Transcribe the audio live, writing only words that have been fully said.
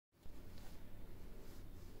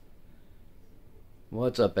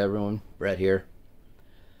What's up, everyone? Brett here.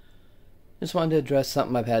 Just wanted to address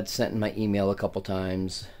something I've had sent in my email a couple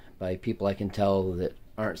times by people I can tell that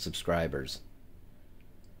aren't subscribers.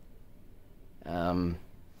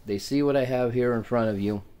 They see what I have here in front of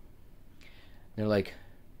you. They're like,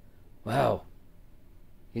 wow,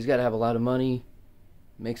 he's got to have a lot of money,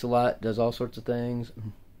 makes a lot, does all sorts of things.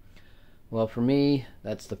 Well, for me,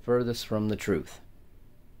 that's the furthest from the truth.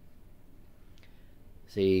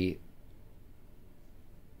 See,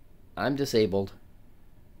 I'm disabled.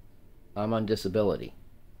 I'm on disability.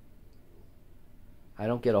 I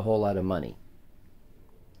don't get a whole lot of money.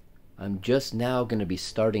 I'm just now going to be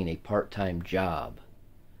starting a part-time job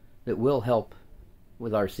that will help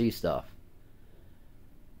with RC stuff.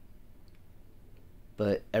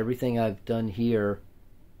 But everything I've done here,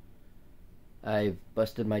 I've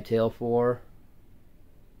busted my tail for.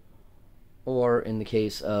 Or in the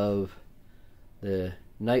case of the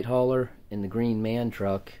night hauler and the green man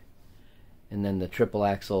truck, and then the triple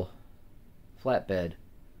axle flatbed,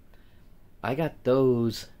 I got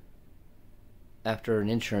those after an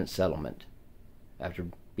insurance settlement, after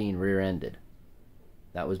being rear-ended.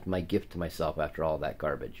 That was my gift to myself after all that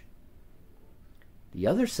garbage. The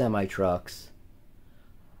other semi-trucks,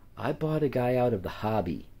 I bought a guy out of the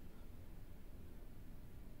hobby.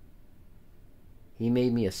 He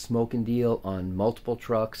made me a smoking deal on multiple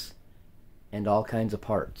trucks and all kinds of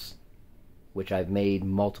parts, which I've made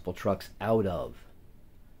multiple trucks out of.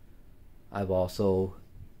 I've also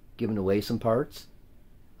given away some parts.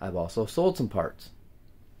 I've also sold some parts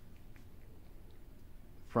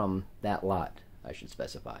from that lot, I should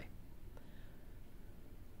specify.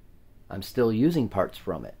 I'm still using parts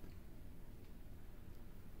from it.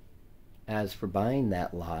 As for buying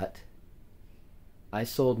that lot, I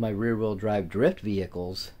sold my rear-wheel drive drift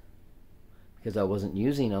vehicles because I wasn't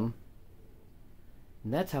using them.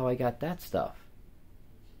 And that's how I got that stuff.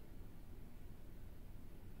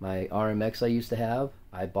 My RMX I used to have,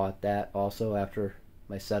 I bought that also after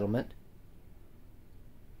my settlement.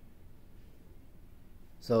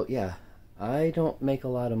 So yeah, I don't make a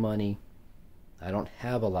lot of money. I don't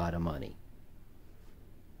have a lot of money.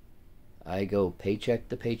 I go paycheck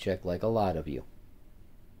to paycheck like a lot of you.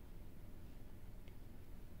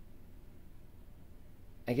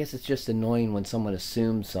 I guess it's just annoying when someone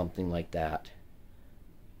assumes something like that.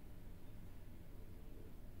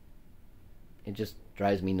 It just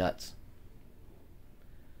drives me nuts.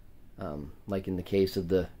 Like in the case of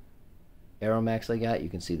the Aeromax I got, you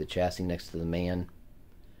can see the chassis next to the man.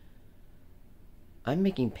 I'm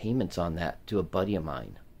making payments on that to a buddy of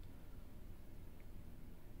mine.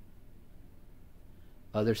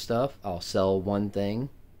 Other stuff, I'll sell one thing,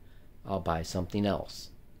 I'll buy something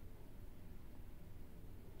else.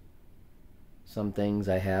 Some things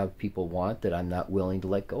I have people want that I'm not willing to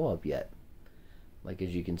let go of yet. Like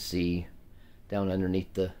as you can see down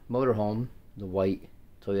underneath the motorhome, the white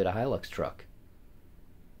Toyota Hilux truck.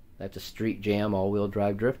 That's a street jam all-wheel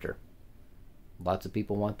drive drifter. Lots of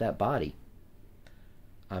people want that body.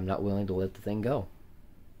 I'm not willing to let the thing go.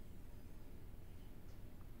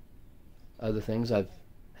 Other things, I've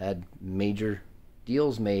had major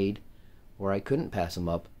deals made where I couldn't pass them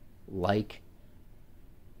up, like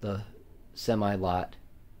the semi-lot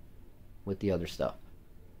with the other stuff.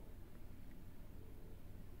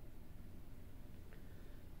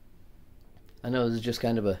 I know this is just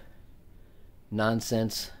kind of a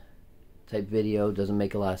nonsense type video, doesn't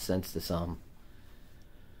make a lot of sense to some.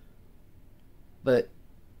 But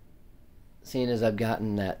seeing as I've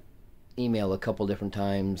gotten that email a couple different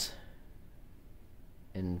times,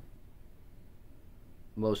 and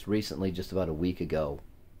most recently just about a week ago,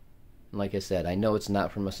 and like I said, I know it's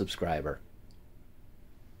not from a subscriber,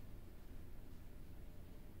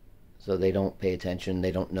 so they don't pay attention,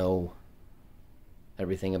 they don't know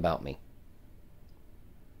everything about me.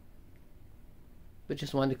 But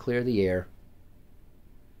just wanted to clear the air.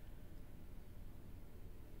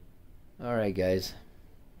 Alright guys,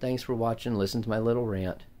 thanks for watching, listen to my little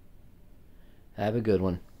rant. Have a good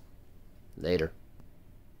one. Later.